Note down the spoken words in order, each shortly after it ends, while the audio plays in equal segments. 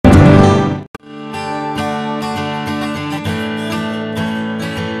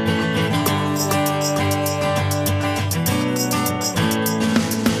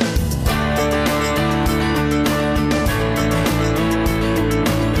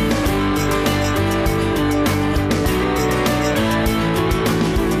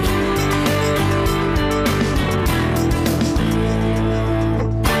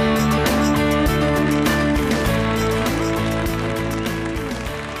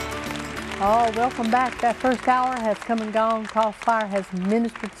Oh, welcome back. That first hour has come and gone. Crossfire has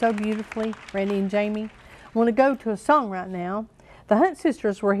ministered so beautifully, Randy and Jamie. I want to go to a song right now. The Hunt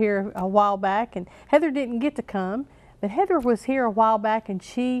sisters were here a while back, and Heather didn't get to come, but Heather was here a while back, and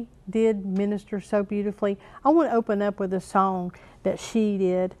she did minister so beautifully. I want to open up with a song that she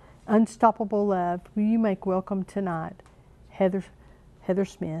did, Unstoppable Love. Will you make welcome tonight? Heather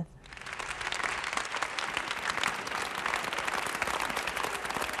Smith.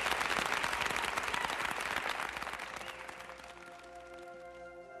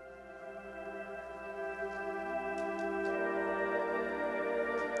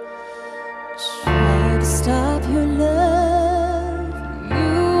 Try to stop your love,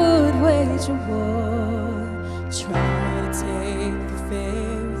 you would wage a war. Try to take the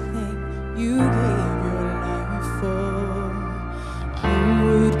very thing you gave your life for. You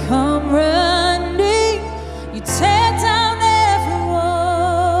would come running, you tear down every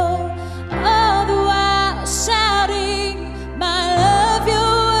wall, all the while shouting, my love,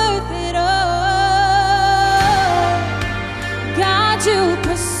 you're worth it all. God, you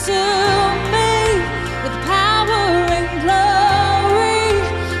pursue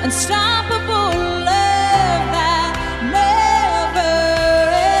unstoppable love that never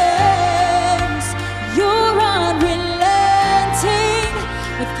ends. You're unrelenting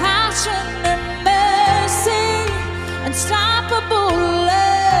with passion and mercy. Unstoppable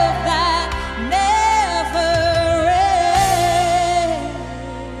love that never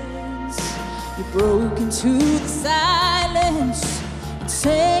ends. You broke into the silence and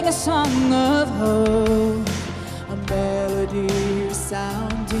sang a song of hope, a melody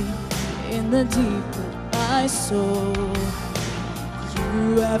resounding in the deep of my soul.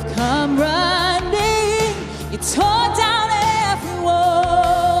 You have come running, you tore down every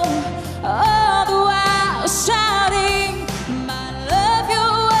wall, all the while shouting, my love,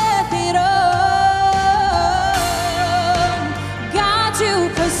 you're worth it all. God, you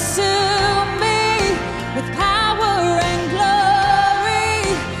pursue me with power and glory,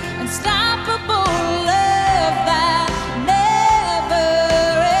 unstoppable love that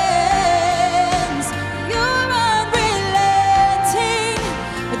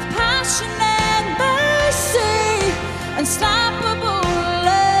unstoppable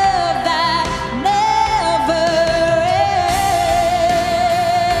love that never ends.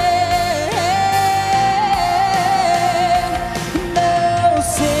 No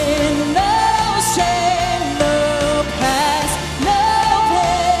sin, no shame, no past, no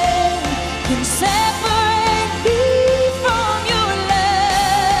pain can separate me from your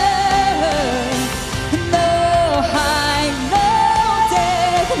love. No height, no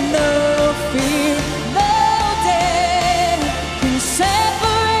death, no fear,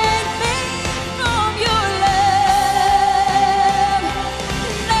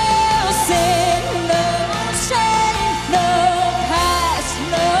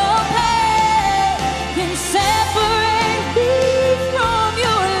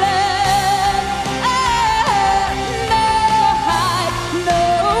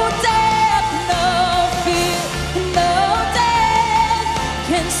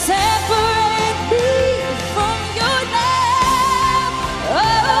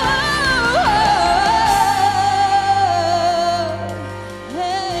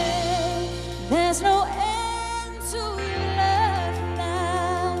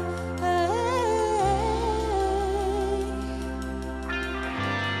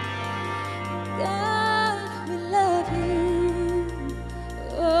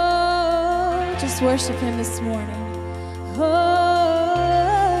 worship him this morning. Oh,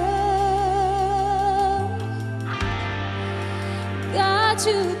 God,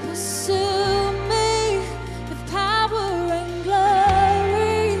 you pursue me with power and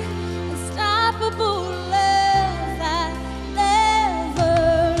glory, unstoppable love that never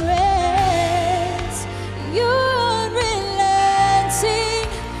ends. You're unrelenting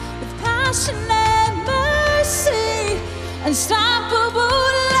with passion and mercy, unstoppable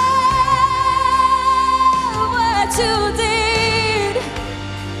you did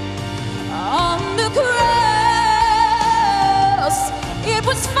on the cross. It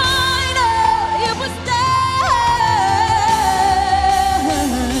was final.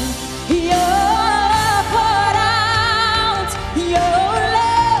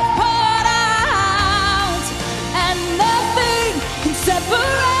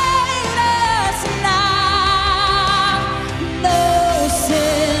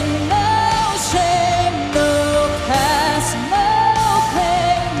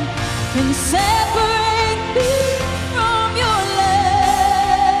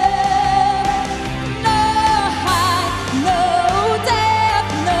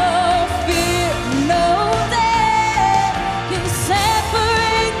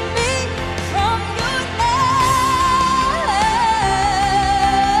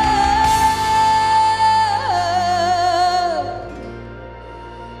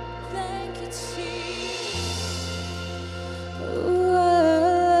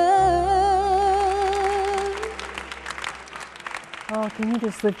 Y'all, can you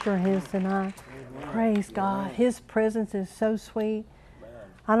just lift your hands tonight? Praise God. His presence is so sweet.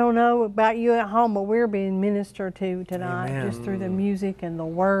 I don't know about you at home, but we're being ministered to tonight. Amen. Just through the music and the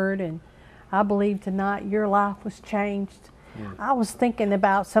word. And I believe tonight your life was changed. Yeah. I was thinking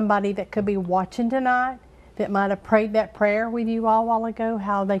about somebody that could be watching tonight that might have prayed that prayer with you all a while ago,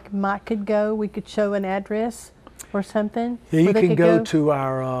 how they could go. We could show an address or something. Yeah, you can go to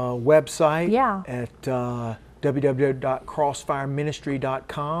our website at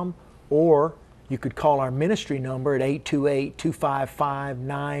www.crossfireministry.com, or you could call our ministry number at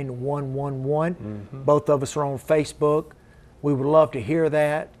 828-255-9111. Both of us are on Facebook. We would love to hear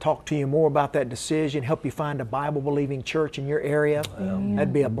that, talk to you more about that decision, help you find a Bible-believing church in your area.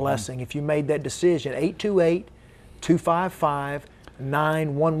 That'd be a blessing. If you made that decision,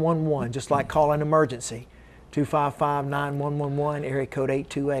 828-255-9111, just like call an emergency. 255-9111, area code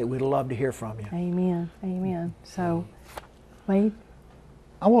 828. We'd love to hear from you. Amen. Amen. So, Wade?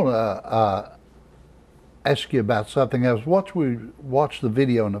 I want to ask you about something else. We watched the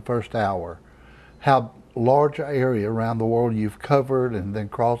video in the first hour, how large area around the world you've covered and then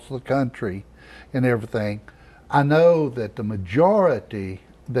across the country and everything. I know that the majority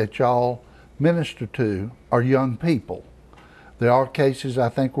that y'all minister to are young people. There are cases, I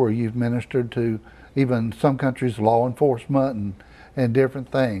think, where you've ministered to even some countries, law enforcement and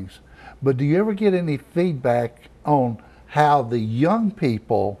different things. But do you ever get any feedback on how the young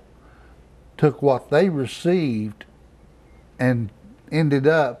people took what they received and ended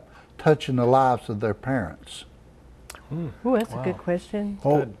up touching the lives of their parents? Oh, that's a good question.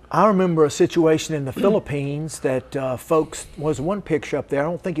 Well, I remember a situation in the Philippines that folks, was one picture up there, I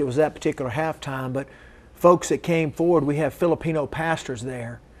don't think it was that particular halftime, but folks that came forward, we have Filipino pastors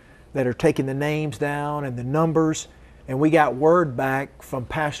there that are taking the names down and the numbers, and we got word back from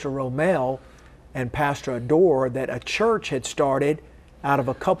Pastor Romel and Pastor Adore that a church had started out of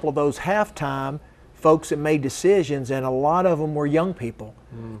a couple of those halftime folks that made decisions, and a lot of them were young people.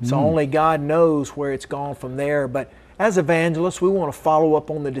 So only God knows where it's gone from there. But as evangelists, we want to follow up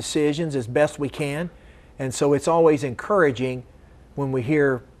on the decisions as best we can. And so it's always encouraging when we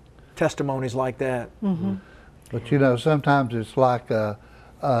hear testimonies like that. But you know, sometimes it's like a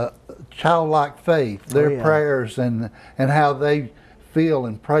childlike faith, their prayers and how they feel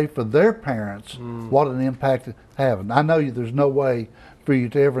and pray for their parents, what an impact it's having. I know there's no way for you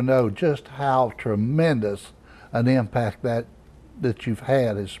to ever know just how tremendous an impact that you've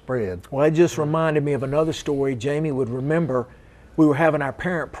had has spread. Well, it just reminded me of another story Jamie would remember. We were having our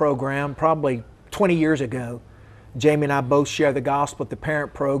parent program probably 20 years ago. Jamie and I both share the gospel at the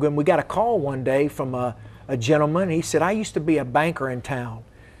parent program. We got a call one day from a gentleman. He said, I used to be a banker in town.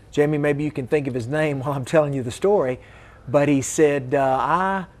 Jamie, maybe you can think of his name while I'm telling you the story. But he said,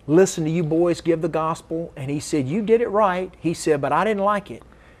 I listened to you boys give the gospel, and he said, you did it right. He said, but I didn't like it.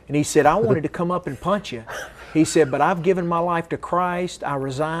 And he said, I wanted to come up and punch you. He said, but I've given my life to Christ. I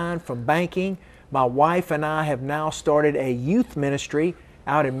resigned from banking. My wife and I have now started a youth ministry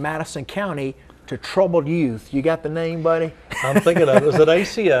out in Madison County to troubled youth. You got the name, buddy? I'm thinking of it. It was at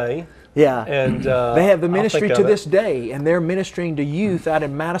ACA. Yeah, and they have the ministry to this day, and they're ministering to youth out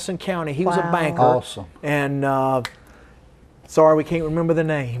in Madison County. He was a banker. Awesome. And sorry, we can't remember the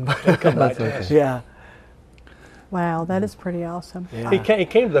name. Come back to us. Yeah. Wow, that is pretty awesome. Yeah. He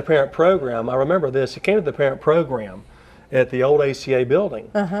came to the parent program. I remember this. He came to the parent program at the old ACA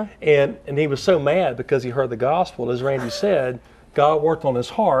building. And he was so mad because he heard the gospel. As Randy said, God worked on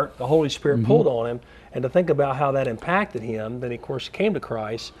his heart. The Holy Spirit pulled on him. And to think about how that impacted him, then he, of course, came to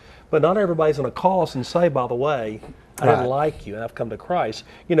Christ. But not everybody's going to call us and say, by the way, I didn't like you and I've come to Christ.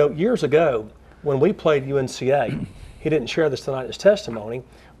 You know, years ago, when we played UNCA, he didn't share this tonight in his testimony,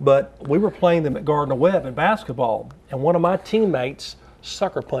 but we were playing them at Gardner Webb in basketball, and one of my teammates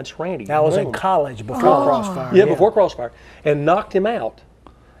sucker punched Randy. That was in college before Crossfire. Yeah, before Crossfire, and knocked him out.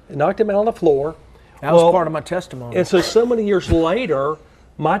 Knocked him out on the floor. That was part of my testimony. And so many years later,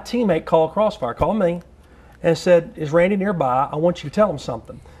 my teammate called me, and said, is Randy nearby? I want you to tell him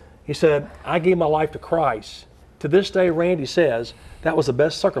something. He said, I gave my life to Christ. To this day, Randy says, that was the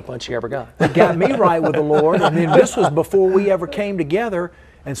best sucker punch he ever got. It got me right with the Lord, and then this was before we ever came together,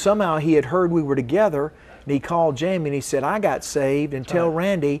 and somehow he had heard we were together, and he called Jamie and he said, I got saved, and tell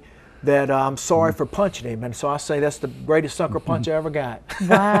Randy that I'm sorry for punching him. And so I say that's the greatest sucker punch I ever got.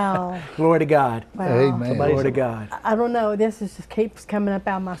 Wow. Glory to God. Wow. Amen. Glory to God. I don't know, this just keeps coming up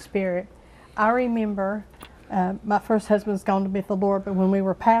out of my spirit. I remember my first husband's gone to be with the Lord, but when we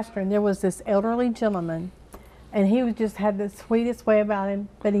were pastoring, there was this elderly gentleman, and he was just had the sweetest way about him,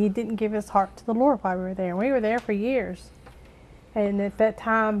 but he didn't give his heart to the Lord while we were there. And we were there for years. And at that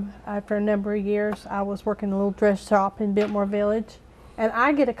time, after a number of years, I was working in a little dress shop in Biltmore Village, And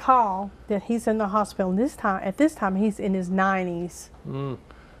I get a call that he's in the hospital. And at this time, he's in his 90s.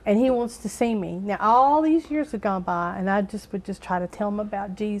 And he wants to see me. Now, all these years have gone by, and I would just try to tell him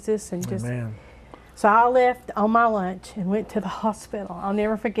about Jesus and just. Amen. So I left on my lunch and went to the hospital. I'll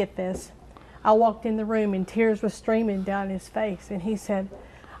never forget this. I walked in the room and tears were streaming down his face, and he said,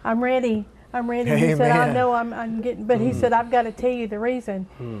 "I'm ready. I'm ready." He said, "I know I'm getting," but he said, "I've got to tell you the reason."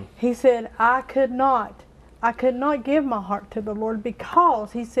 He said, I could not give my heart to the Lord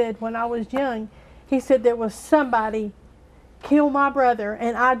because he said when I was young, he said there was somebody kill my brother,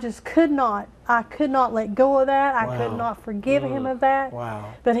 and I just could not let go of that. I could not forgive him of that.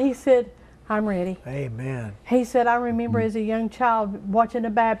 Wow. But he said, I'm ready. Amen. He said, I remember as a young child watching a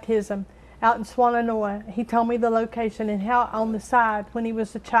baptism out in Swannanoa. He told me the location and how on the side when he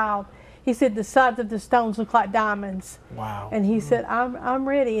was a child, he said the sides of the stones looked like diamonds. Wow. And he said, I'm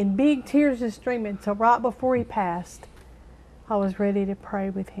ready. And big tears are streaming. So right before he passed, I was ready to pray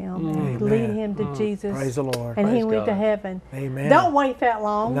with him and lead him to Jesus. Praise the Lord. And Praise he went to God. heaven. Amen. Don't wait that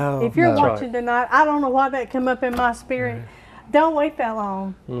long. No. If you're No. watching tonight, I don't know why that come up in my spirit. Don't wait that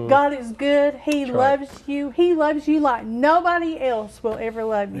long. God is good. He loves you. He loves you like nobody else will ever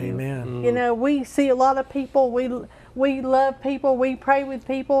love you. Amen. You know, we see a lot of people. We love people. We pray with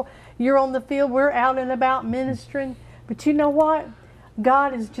people. You're on the field. We're out and about ministering. But you know what?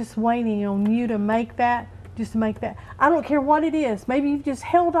 God is just waiting on you to make that. Just make that. I don't care what it is. Maybe you've just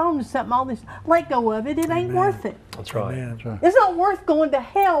held on to something all this. Let go of it. It ain't worth it. That's right. Amen. That's right. It's not worth going to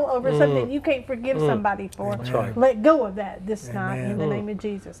hell over something you can't forgive somebody for. That's right. Let go of that this night in the name of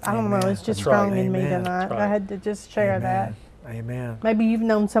Jesus. I don't know. It's just That's right. strong in me Amen. tonight. That's right. I had to just share that. Amen. Maybe you've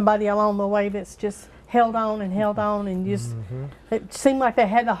known somebody along the way that's just held on and just it seemed like they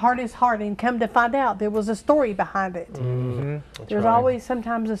had the hardest heart, and come to find out there was a story behind it. There's always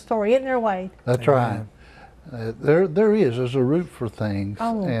sometimes a story. Isn't there, Wade? That's right. There's a root for things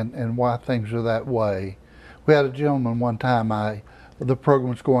and why things are that way. We had a gentleman one time, the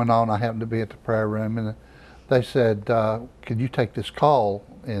program was going on, I happened to be at the prayer room, and they said, could you take this call?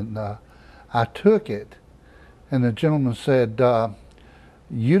 And I took it, and the gentleman said,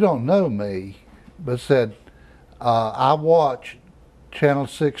 you don't know me, but said, I watch Channel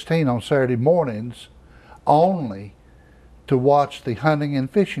 16 on Saturday mornings only to watch the hunting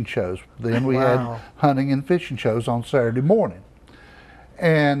and fishing shows. Then we had hunting and fishing shows on Saturday morning.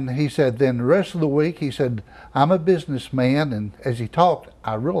 And he said, then the rest of the week, he said, I'm a businessman, and as he talked,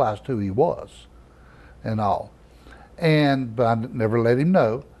 I realized who he was and all. But I never let him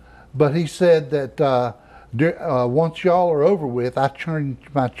know. But he said that once y'all are over with, I change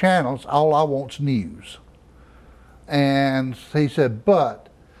my channels, all I want's news. And he said, but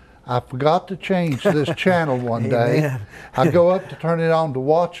I forgot to change this channel one day. I go up to turn it on to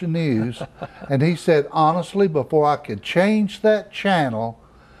watch the news, and he said, honestly, before I could change that channel,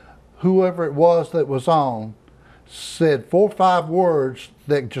 whoever it was that was on said 4 or 5 words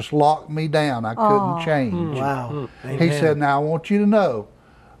that just locked me down. I couldn't change. Wow. He said, now I want you to know,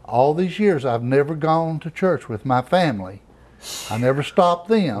 all these years I've never gone to church with my family. I never stopped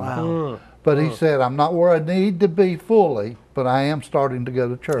them. Wow. But he said, I'm not where I need to be fully, but I am starting to go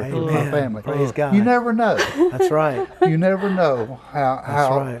to church with my family. Praise God. You never know. That's right. You never know how.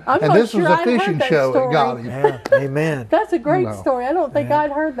 right. I'm And not this sure was a I'd heard fishing that show story. that got him. Yeah. Amen. That's a great No. story. I don't think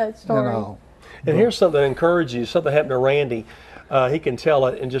I'd heard that You story. know. And here's something that encourages you. Something happened to Randy. He can tell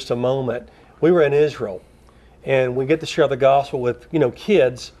it in just a moment. We were in Israel, and we get to share the gospel with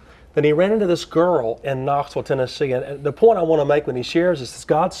kids. Then he ran into this girl in Knoxville, Tennessee. And the point I want to make when he shares is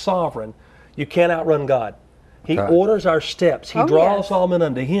God's sovereign. You can't outrun God. He orders our steps. He draws all men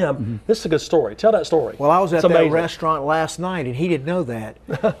unto Him. This is a good story. Tell that story. Well, I was at It's that amazing. restaurant last night, and he didn't know that.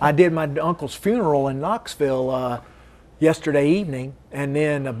 I did my uncle's funeral in Knoxville yesterday evening, and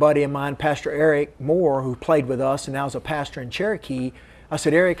then a buddy of mine, Pastor Eric Moore, who played with us and now is a pastor in Cherokee, I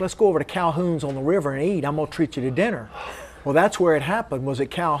said, Eric, let's go over to Calhoun's on the river and eat. I'm going to treat you to dinner. Well, that's where it happened, was at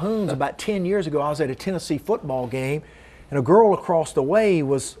Calhoun's. About 10 years ago, I was at a Tennessee football game, and a girl across the way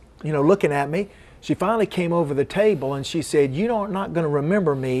was, looking at me. She finally came over the table and she said, you're not going to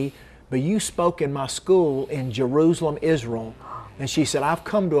remember me, but you spoke in my school in Jerusalem, Israel. And she said, I've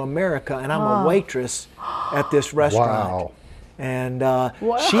come to America and I'm a waitress at this restaurant. Wow. And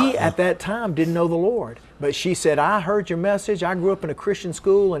she, at that time, didn't know the Lord. But she said, I heard your message. I grew up in a Christian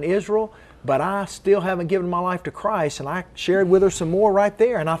school in Israel, but I still haven't given my life to Christ. And I shared with her some more right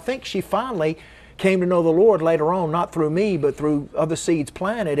there. And I think she finally came to know the Lord later on, not through me, but through other seeds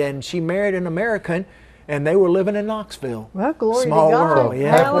planted. And she married an American, and they were living in Knoxville. Well, glory Small to God. world,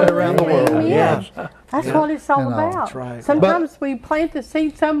 yeah. Halfway around the world. Amen. Yeah. That's what it's all about. That's right. Sometimes we plant the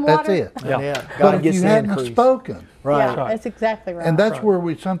seed, some That's water. it. Yeah. But God if gets you the hadn't increase. spoken, Right. Yeah, that's exactly right. and that's where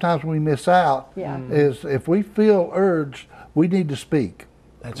we sometimes we miss out. Yeah. Is if we feel urged, we need to speak.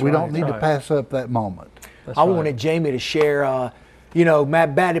 That's we right. don't need to Right. pass up that moment. That's I right. wanted Jamie to share, you know,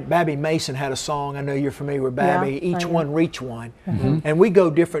 Babby Mason had a song. I know you're familiar with Babby. Yeah, Each I am. one reach one. And we go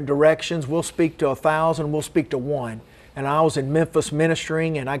different directions. We'll speak to 1,000, we'll speak to one. And I was in Memphis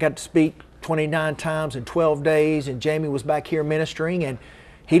ministering, and I got to speak 29 times in 12 days, and Jamie was back here ministering, and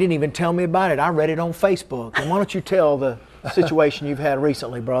he didn't even tell me about it. I read it on Facebook. And why don't you tell the situation you've had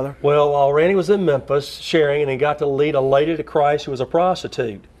recently, brother? Well, while Randy was in Memphis sharing, and he got to lead a lady to Christ who was a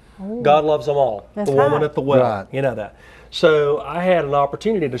prostitute. God loves them all. That's the woman right. at the well, Right. you know that. So I had an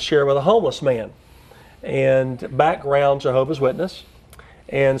opportunity to share with a homeless man, and background Jehovah's Witness.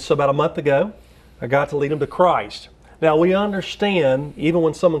 And so about a month ago, I got to lead him to Christ. Now we understand, even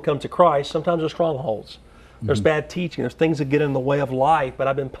when someone comes to Christ, sometimes there's strongholds. There's bad teaching. There's things that get in the way of life. But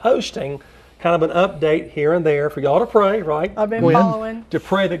I've been posting kind of an update here and there for y'all to pray, right? I've been Gwen? following. To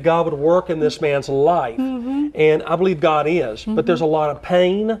pray that God would work in this man's life. And I believe God is. But there's a lot of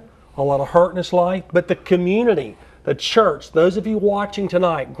pain, a lot of hurt in his life. But the community, the church, those of you watching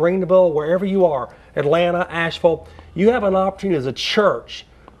tonight, Greenville, wherever you are, Atlanta, Asheville, you have an opportunity as a church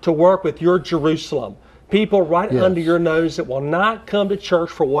to work with your Jerusalem. People right Yes. under your nose that will not come to church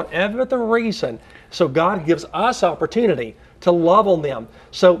for whatever the reason. So God gives us opportunity to love on them.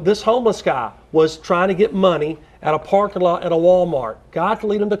 So this homeless guy was trying to get money at a parking lot at a Walmart. God to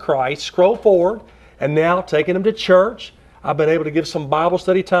lead him to Christ, scroll forward, and now taking him to church. I've been able to give some Bible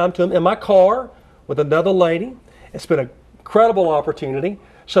study time to him in my car with another lady. It's been an incredible opportunity.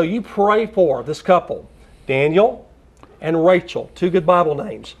 So you pray for this couple, Daniel and Rachel, two good Bible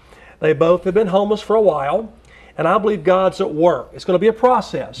names. They both have been homeless for a while, and I believe God's at work. It's going to be a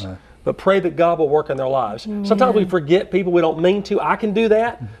process, but pray that God will work in their lives. Sometimes we forget people we don't mean to. I can do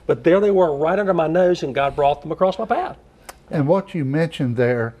that, but there they were right under my nose, and God brought them across my path. And what you mentioned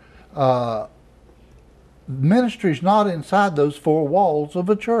there, ministry's not inside those four walls of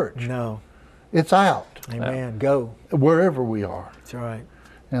a church. No. It's out, Amen. Go. wherever we are That's right.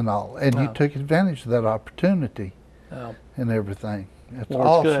 and all. And you took advantage of that opportunity Oh. and everything. It's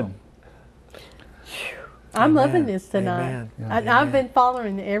Lord's good. awesome. I'm Amen. loving this tonight. Amen. I've been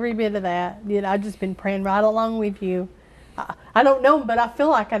following every bit of that. You know, I've just been praying right along with you. I don't know them, but I feel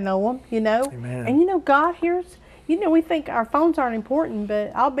like I know them, you know. Amen. And you know, God hears, you know, we think our phones aren't important,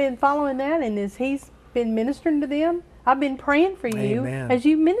 but I've been following that, and as He's been ministering to them, I've been praying for you Amen. as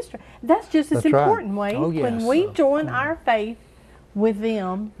you minister. That's just as That's right. important, Wade. Oh, yes. When we join our faith with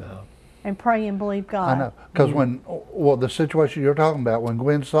them and pray and believe God. I know. Because when, well, the situation you're talking about, when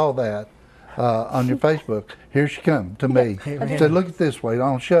Gwen saw that on your Facebook, here she come to me. Said, look at this way,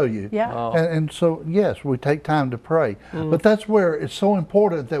 I'll show you. Yeah. And so, yes, we take time to pray. But that's where it's so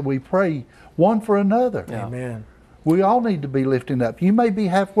important that we pray one for another. Amen. We all need to be lifting up. You may be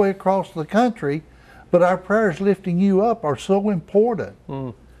halfway across the country, but our prayers lifting you up are so important.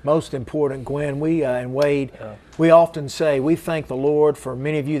 Most important, Gwen, we and Wade, we often say we thank the Lord for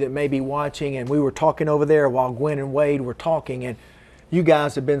many of you that may be watching, and we were talking over there while Gwen and Wade were talking, and you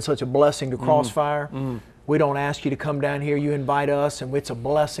guys have been such a blessing to Crossfire. We don't ask you to come down here, you invite us, and it's a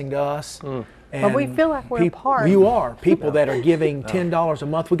blessing to us. But we feel like we're a part. You are. People that are giving $10 a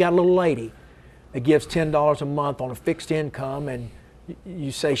month. We got a little lady that gives $10 a month on a fixed income, and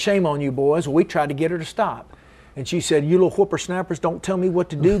you say, shame on you boys. Well, we tried to get her to stop. And she said, you little whippersnappers, don't tell me what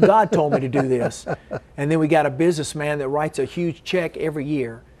to do. God told me to do this. And then we got a businessman that writes a huge check every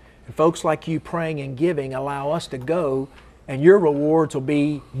year. And folks like you praying and giving allow us to go, and your rewards will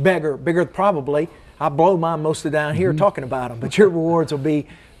be bigger probably. I blow mine mostly down here talking about them, but your rewards will be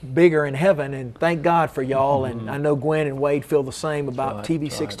bigger in heaven, and thank God for y'all. And I know Gwen and Wade feel the same about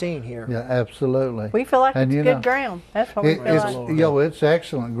TV 16 here. Yeah, absolutely. We feel like And it's you good know, ground. That's what we feel It's, like. it's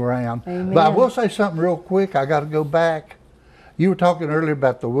excellent ground. Amen. But I will say something real quick. I got to go back. You were talking earlier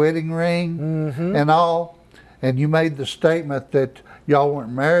about the wedding ring and all, and you made the statement that y'all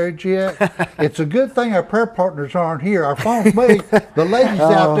weren't married yet. It's a good thing our prayer partners aren't here. Our phones may, the ladies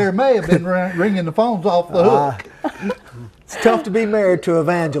out there may have been ringing the phones off the hook. It's tough to be married to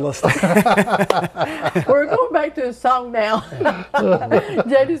evangelist. We're going back to a song now.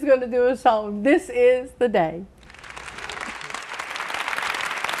 Jady's going to do a song. This is the day.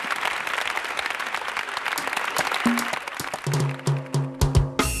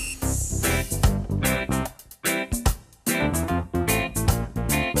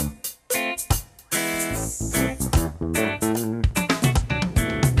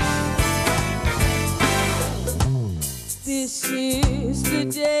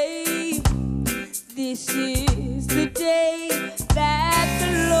 day. This is the day that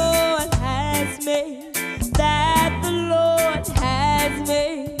the Lord has made. That the Lord has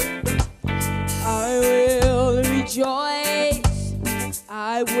made. I will rejoice.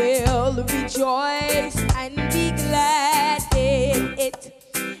 I will rejoice and be glad in it.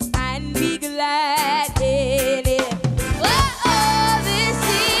 And be glad in it. This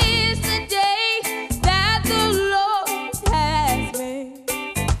is the day that the Lord has made.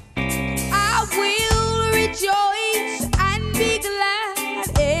 I will rejoice and be glad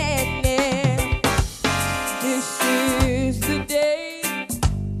in it. This is the day.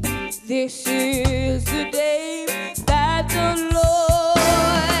 This is the day that the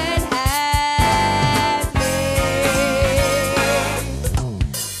Lord has made.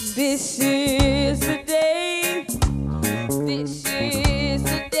 This is the day. This is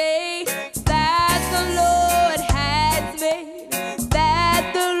the day that the Lord has made. That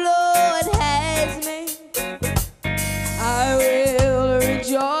the Lord has made. I will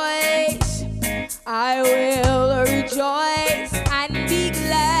rejoice. I will rejoice and be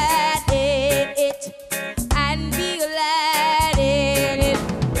glad in it. And be glad in it.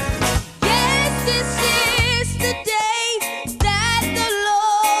 Yes, this is the day that the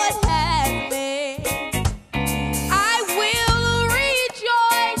Lord has made. I will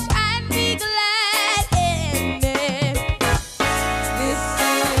rejoice and be glad in it. This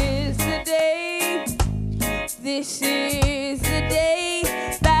is the day. This is the day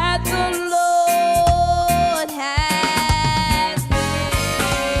that the Lord has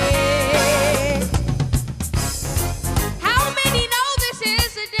made. How many know this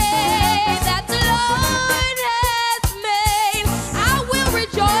is the day that the Lord has made? I will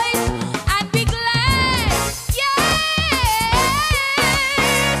rejoice and be glad. Yes,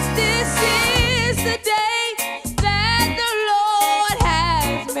 this is the day that the Lord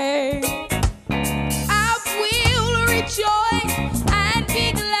has made. I will rejoice and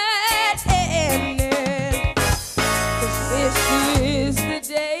be glad in it. 'Cause this is the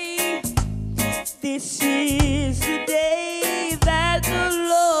day. This is the day that the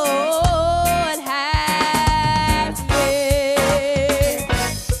Lord has made.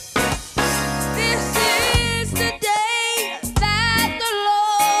 This is the day that the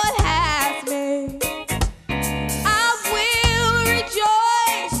Lord has made. I will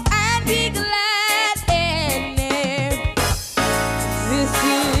rejoice and be glad in it. This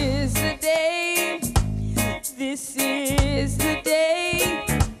is the day. This is the day.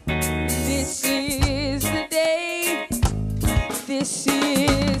 This is the day. This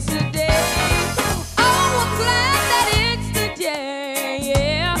is the day. Oh, I'm glad that it's the day.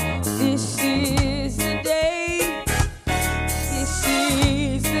 Yeah. This is the day. This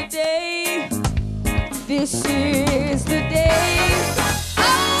is the day. This is the day.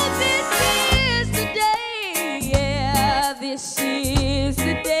 Oh, this is the day. Yeah. This is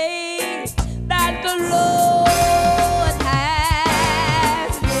the day that the Lord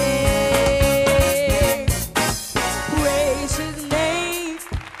has made. Praise His name.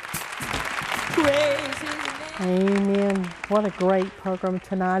 Praise His name. Amen. What a great program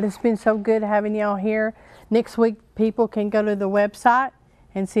tonight. It's been so good having y'all here. Next week, people can go to the website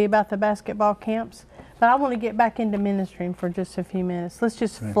and see about the basketball camps. But I want to get back into ministering for just a few minutes. Let's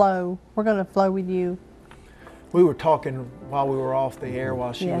just flow. We're going to flow with you. We were talking while we were off the air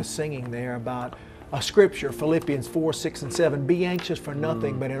while she Yes. was singing there about a scripture, Philippians 4, 6, and 7. Be anxious for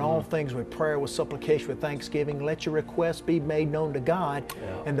nothing, but in all things with prayer, with supplication, with thanksgiving, let your requests be made known to God,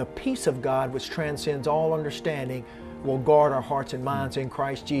 and the peace of God, which transcends all understanding, will guard our hearts and minds in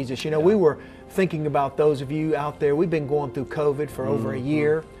Christ Jesus. You know, we were thinking about those of you out there. We've been going through COVID for over a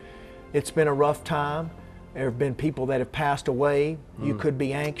year. It's been a rough time. There have been people that have passed away. You could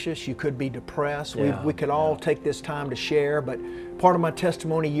be anxious, you could be depressed. We could all take this time to share, but part of my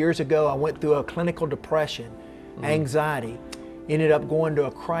testimony years ago, I went through a clinical depression, anxiety, ended up going to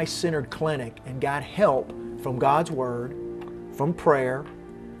a Christ-centered clinic and got help from God's Word, from prayer,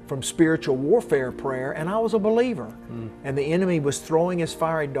 from spiritual warfare prayer, and I was a believer. And the enemy was throwing his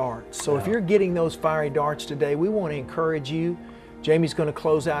fiery darts. So if you're getting those fiery darts today, we want to encourage you. Jamie's going to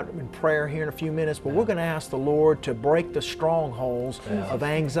close out in prayer here in a few minutes, but we're going to ask the Lord to break the strongholds of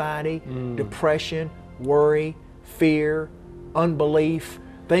anxiety, depression, worry, fear, unbelief.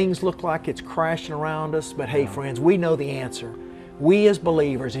 Things look like it's crashing around us, but hey friends, we know the answer. We as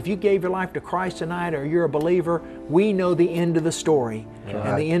believers, if you gave your life to Christ tonight or you're a believer, we know the end of the story.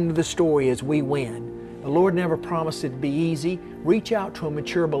 And the end of the story is we win. The Lord never promised it to be easy. Reach out to a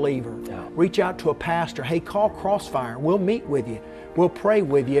mature believer. Reach out to a pastor. Hey, call Crossfire. We'll meet with you. We'll pray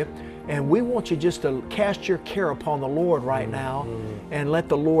with you. And we want you just to cast your care upon the Lord right now and let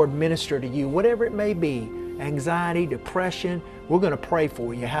the Lord minister to you, whatever it may be, anxiety, depression. We're going to pray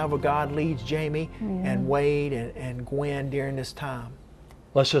for you, however God leads Jamie and Wade and Gwen during this time.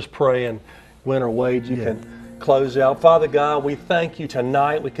 Let's just pray, and Gwen or Wade, you can close out. Father God, we thank you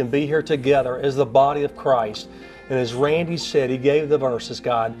tonight. We can be here together as the body of Christ. And as Randy said, he gave the verses,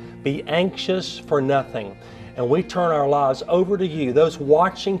 God, be anxious for nothing. And we turn our lives over to you. Those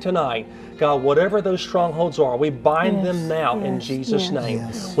watching tonight, God, whatever those strongholds are, we bind them now in Jesus' name.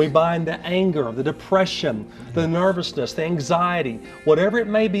 We bind the anger, the depression, the nervousness, the anxiety, whatever it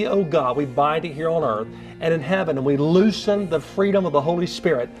may be, oh God, we bind it here on earth and in heaven, and we loosen the freedom of the Holy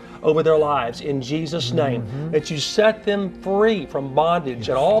Spirit over their lives in Jesus' name, that you set them free from bondage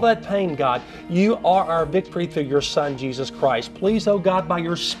and all that pain, God. You are our victory through your Son, Jesus Christ. Please, oh God, by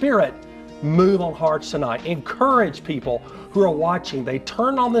your Spirit, move on hearts tonight. Encourage people who are watching. They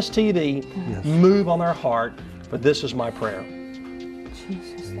turn on this TV, move on their heart. But this is my prayer.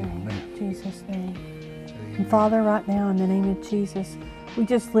 Jesus' name, Jesus' name. And Father, right now in the name of Jesus, we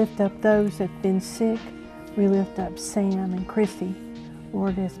just lift up those that have been sick. We lift up Sam and Christy.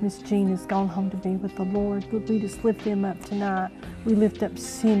 Lord, as Miss Jean has gone home to be with the Lord, we just lift them up tonight. We lift up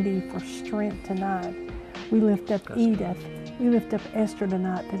Cindy for strength tonight. We lift up Edith. We lift up Esther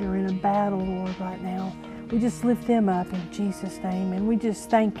tonight that are in a battle, Lord, right now. We just lift them up in Jesus' name, and we just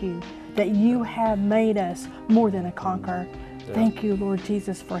thank you that you have made us more than a conqueror. Thank you, Lord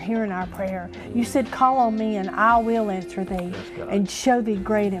Jesus, for hearing our prayer. You said, call on me and I will answer thee and show thee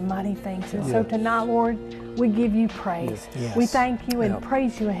great and mighty things. And so tonight, Lord, we give you praise. We thank you and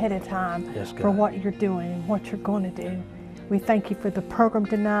praise you ahead of time for what you're doing and what you're going to do. We thank you for the program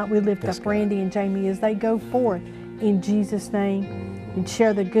tonight. We lift up Randy and Jamie as they go forth in Jesus' name and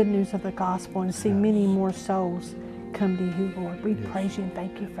share the good news of the gospel and see many more souls come to you, Lord. We praise you and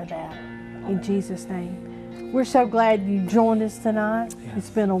thank you for that in Jesus' name. We're so glad you joined us tonight. It's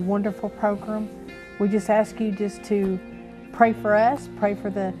been a wonderful program. We just ask you just to pray for us, pray for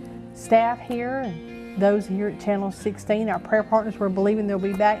the staff here and those here at Channel 16. Our prayer partners, we're believing they'll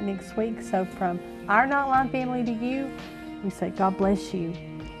be back next week. So from our Nightline family to you, we say God bless you.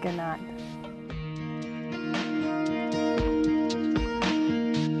 Good night.